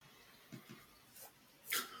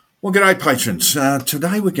Well, g'day, patrons.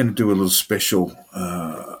 Today we're going to do a little special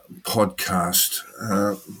podcast.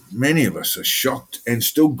 Many of us are shocked and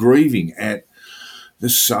still grieving at the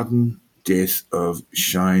sudden death of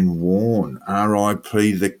Shane Warne,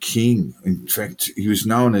 R.I.P. the King. In fact, he was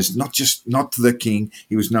known as not the King,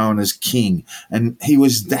 he was known as King, and he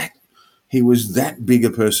was that big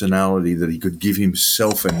a personality that he could give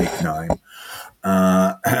himself a nickname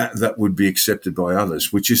that would be accepted by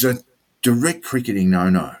others, which is a direct cricketing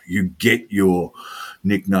no-no. You get your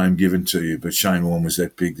nickname given to you, but Shane Warne was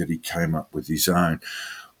that big that he came up with his own.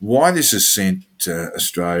 Why this has sent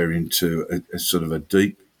Australia into a sort of a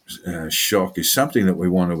deep shock is something that we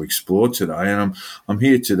want to explore today. And I'm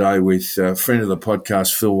here today with a friend of the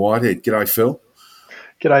podcast, Phil Whitehead. G'day, Phil.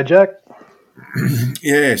 G'day, Jack.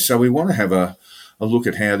 Yeah, so we want to have a look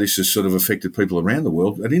at how this has sort of affected people around the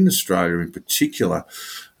world, and in Australia in particular.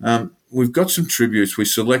 We've got some tributes. We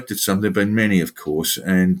selected some. There have been many, of course,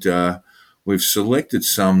 and we've selected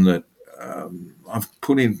some that I've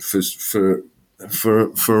put in for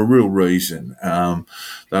a real reason.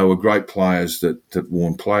 They were great players that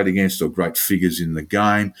Warne played against, or great figures in the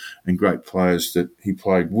game, and great players that he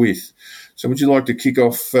played with. So would you like to kick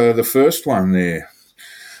off the first one there,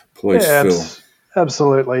 please, Phil?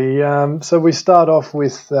 Absolutely. So we start off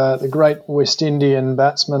with the great West Indian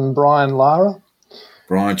batsman Brian Lara.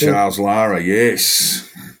 Brian Charles Lara, yes.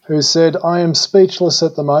 Who said, "I am speechless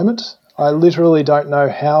at the moment. I literally don't know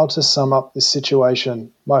how to sum up this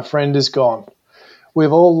situation. My friend is gone.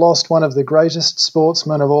 We've all lost one of the greatest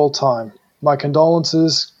sportsmen of all time. My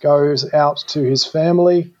condolences goes out to his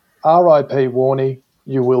family. R.I.P. Warnie,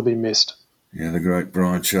 you will be missed." Yeah, the great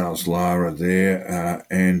Brian Charles Lara there,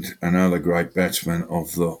 and another great batsman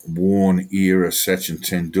of the Warne era, Sachin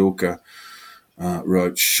Tendulkar,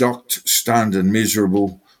 wrote, "Shocked, stunned and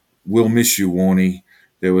miserable. We'll miss you, Warnie.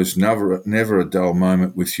 There was never a dull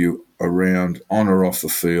moment with you around, on or off the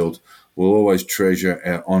field. We'll always treasure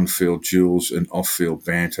our on-field duels and off-field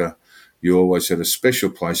banter. You always had a special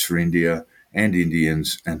place for India and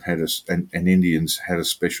Indians, and Indians had a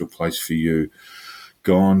special place for you.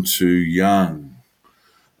 Gone too young."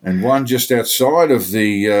 And one just outside of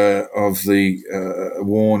the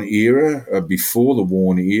Warne era, before the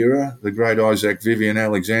Warne era, the great Isaac Vivian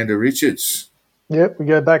Alexander Richards. Yep, we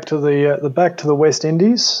go back to the West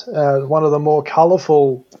Indies. One of the more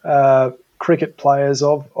colourful cricket players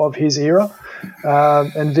of his era.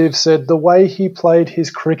 And Viv said, "The way he played his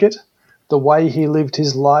cricket, the way he lived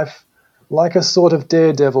his life, like a sort of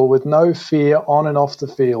daredevil with no fear on and off the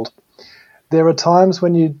field. There are times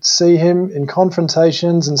when you see him in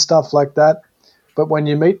confrontations and stuff like that, but when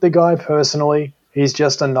you meet the guy personally, he's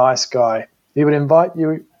just a nice guy. He would invite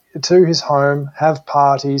you to his home, have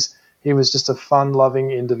parties. He was just a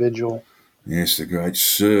fun-loving individual." Yes, the great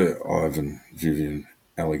Sir Ivan Vivian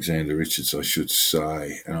Alexander Richards, I should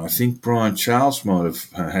say. And I think Brian Charles might have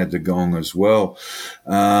had the gong as well.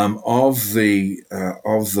 Of the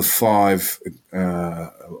five,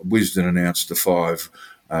 Wisden announced the five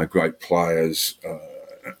great players.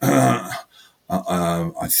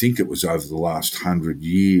 I think it was over the last 100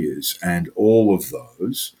 years, and all of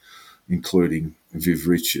those, including Viv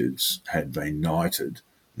Richards, had been knighted,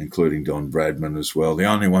 including Don Bradman as well. The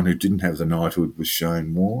only one who didn't have the knighthood was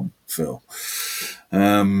Shane Warne, Phil.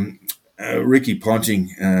 Ricky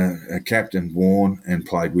Ponting captained Warne and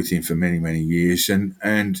played with him for many, many years,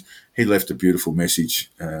 and he left a beautiful message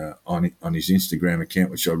on his Instagram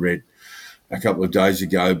account, which I read a couple of days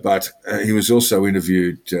ago, but he was also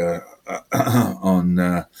interviewed on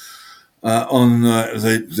the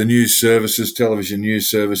news services, television news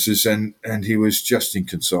services, and he was just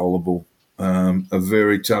inconsolable. A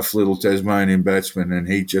very tough little Tasmanian batsman, and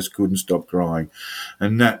he just couldn't stop crying,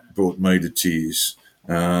 and that brought me to tears.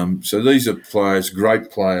 So these are players,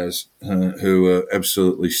 great players, who are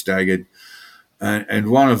absolutely staggered, and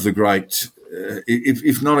one of the great,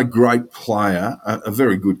 if not a great player, a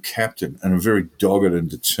very good captain and a very dogged and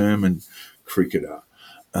determined cricketer.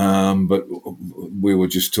 But we were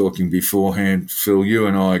just talking beforehand, Phil, you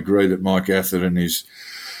and I agree that Mike Atherton is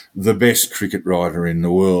the best cricket writer in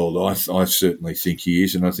the world. I certainly think he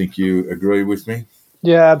is, and I think you agree with me.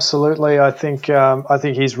 Yeah, absolutely. I think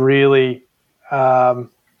he's really. I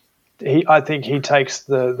think he takes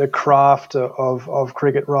the craft of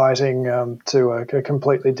cricket writing to a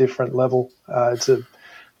completely different level. It's a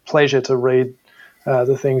pleasure to read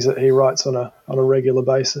the things that he writes on a regular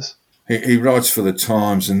basis. He writes for the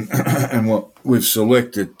Times, and what we've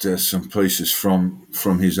selected some pieces from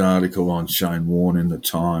his article on Shane Warne in the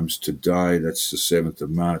Times today. That's the 7th of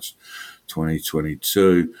March,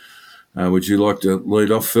 2022. Would you like to lead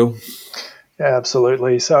off, Phil?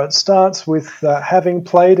 Absolutely. So it starts with having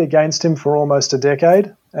played against him for almost a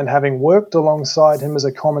decade and having worked alongside him as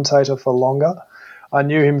a commentator for longer, I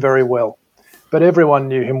knew him very well. But everyone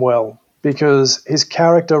knew him well because his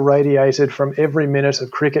character radiated from every minute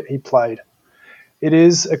of cricket he played. It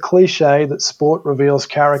is a cliche that sport reveals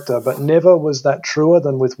character, but never was that truer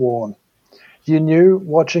than with Warne. You knew,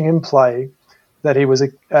 watching him play, that he was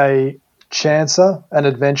a chancer, an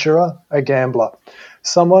adventurer, a gambler,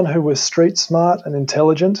 someone who was street smart and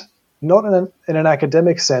intelligent, not in an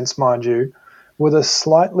academic sense, mind you, with a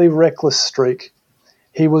slightly reckless streak.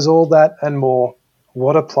 He was all that and more.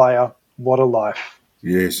 What a player, what a life.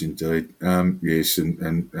 Yes, indeed. Yes,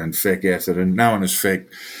 and Feck Atherton, known as Feck,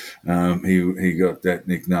 he got that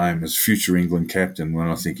nickname as future England captain when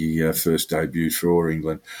I think he first debuted for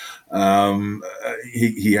England.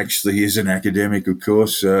 He actually is an academic, of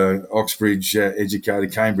course, Oxbridge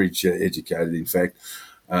educated, Cambridge educated, in fact,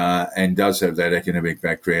 and does have that academic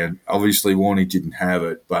background. Obviously, Warne didn't have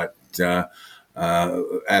it, but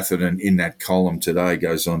Atherton in that column today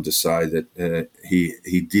goes on to say that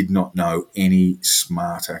he did not know any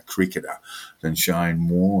smarter cricketer than Shane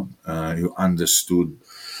Warne, who understood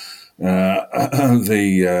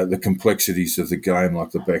the complexities of the game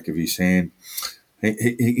like the back of his hand.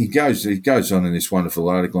 He goes on in this wonderful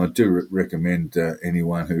article. I do recommend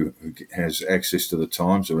anyone who has access to the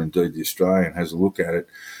Times or indeed the Australian has a look at it.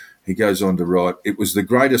 He goes on to write, "It was the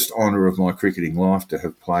greatest honour of my cricketing life to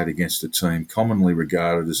have played against a team commonly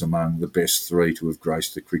regarded as among the best three to have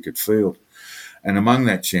graced the cricket field. And among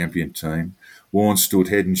that champion team, Warne stood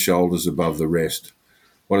head and shoulders above the rest.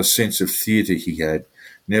 What a sense of theatre he had,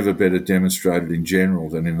 never better demonstrated in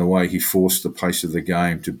general than in the way he forced the pace of the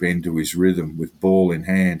game to bend to his rhythm with ball in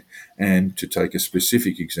hand, and, to take a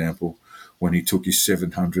specific example, when he took his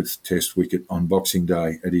 700th Test wicket on Boxing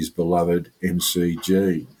Day at his beloved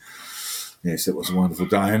MCG." Yes, that was a wonderful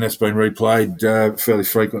day, and that's been replayed fairly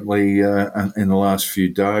frequently in the last few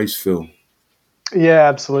days, Phil. Yeah,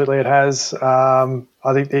 absolutely, it has. I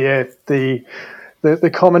think the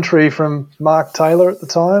commentary from Mark Taylor at the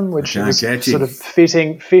time, which was sort of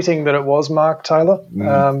fitting that it was Mark Taylor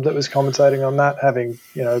that was commentating on that, having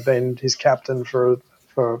been his captain for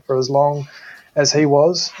as long as he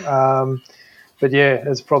was. But yeah,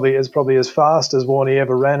 it's probably as fast as Warne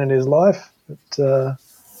ever ran in his life.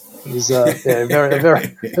 It was very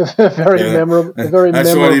memorable.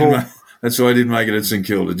 That's why I didn't make it at St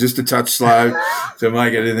Kilda. Just a touch slow to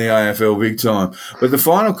make it in the AFL big time. But the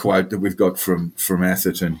final quote that we've got from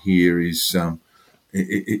Atherton here is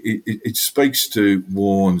it speaks to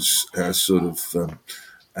Warne's sort of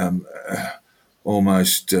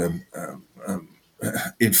almost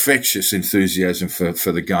infectious enthusiasm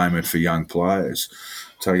for the game and for young players.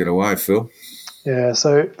 Take it away, Phil. Yeah,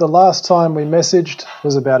 so the last time we messaged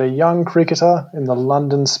was about a young cricketer in the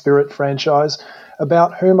London Spirit franchise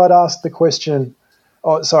about whom I'd asked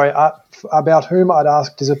about whom I'd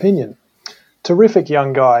asked his opinion. "Terrific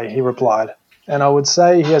young guy," he replied, "and I would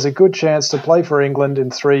say he has a good chance to play for England in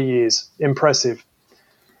 3 years. Impressive."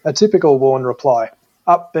 A typical Warne reply: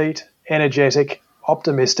 upbeat, energetic,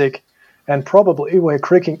 optimistic, and probably where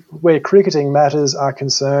cricketing matters are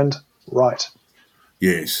concerned, right.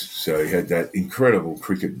 Yes, so he had that incredible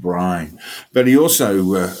cricket brain, but he also,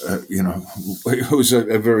 he was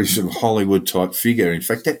a very sort of Hollywood-type figure. In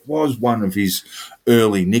fact, that was one of his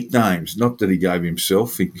early nicknames, not that he gave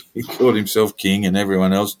himself. He called himself King and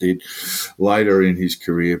everyone else did later in his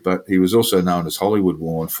career, but he was also known as Hollywood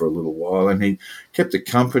Warne for a little while, and he kept the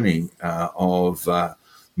company of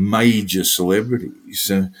major celebrities,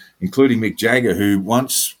 including Mick Jagger, who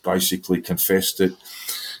once basically confessed that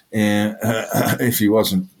if he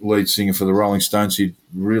wasn't lead singer for the Rolling Stones, he'd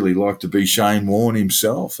really like to be Shane Warne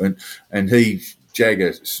himself. And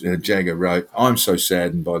Jagger wrote, "I'm so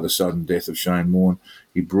saddened by the sudden death of Shane Warne.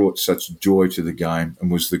 He brought such joy to the game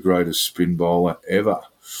and was the greatest spin bowler ever."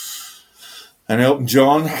 And Elton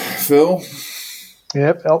John, Phil?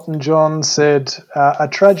 Yep, Elton John said, "A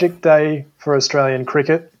tragic day for Australian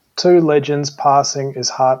cricket. Two legends passing is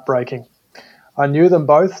heartbreaking. I knew them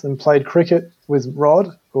both and played cricket with Rod,"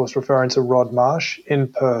 of course referring to Rod Marsh, "in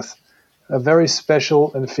Perth. A very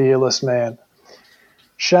special and fearless man.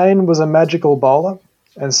 Shane was a magical bowler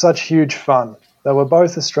and such huge fun. They were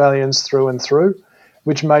both Australians through and through,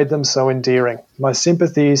 which made them so endearing. My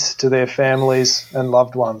sympathies to their families and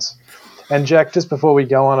loved ones." And Jack, just before we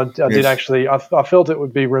go on, I felt it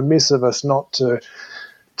would be remiss of us not to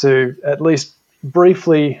at least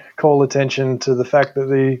briefly call attention to the fact that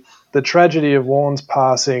the tragedy of Warne's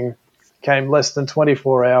passing came less than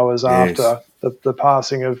 24 hours after the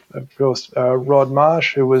passing of course, Rod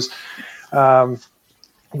Marsh, who was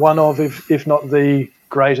one of, if not the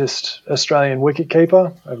greatest Australian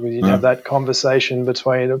wicketkeeper. You'd have that conversation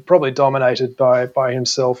between, probably dominated by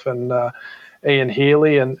himself and Ian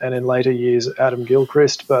Healy, and in later years Adam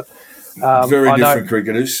Gilchrist. But Very I know different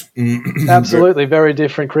cricketers. absolutely very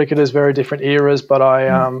different cricketers, very different eras. But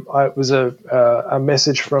I it was a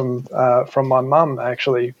message from my mum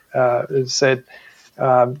actually. It said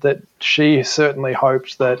that she certainly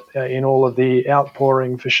hoped that in all of the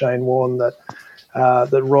outpouring for Shane Warne, that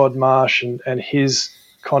Rod Marsh and his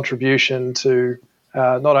contribution to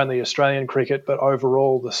not only Australian cricket but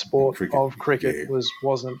overall the sport of cricket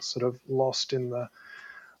wasn't sort of lost in the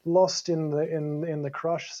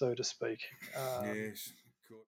crush, so to speak. Yes.